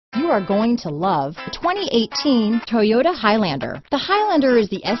are going to love the 2018 Toyota Highlander. The Highlander is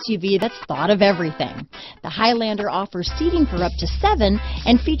the SUV that's thought of everything. The Highlander offers seating for up to 7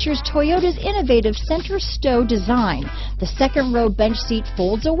 and features Toyota's innovative center stow design. The second row bench seat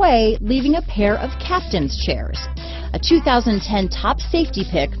folds away, leaving a pair of captain's chairs. A 2010 top safety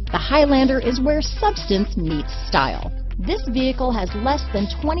pick, the Highlander is where substance meets style. This vehicle has less than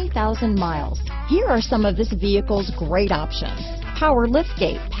 20,000 miles. Here are some of this vehicle's great options: power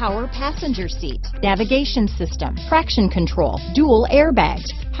liftgate, power passenger seat, navigation system, traction control, dual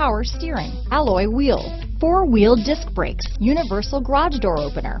airbags, power steering, alloy wheels, 4-wheel disc brakes, universal garage door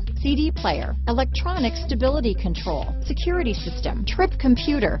opener, CD player, electronic stability control, security system, trip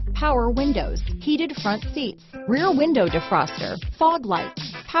computer, power windows, heated front seats, rear window defroster, fog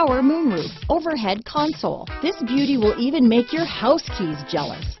lights, power moonroof, overhead console. This beauty will even make your house keys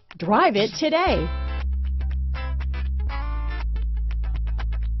jealous. Drive it today.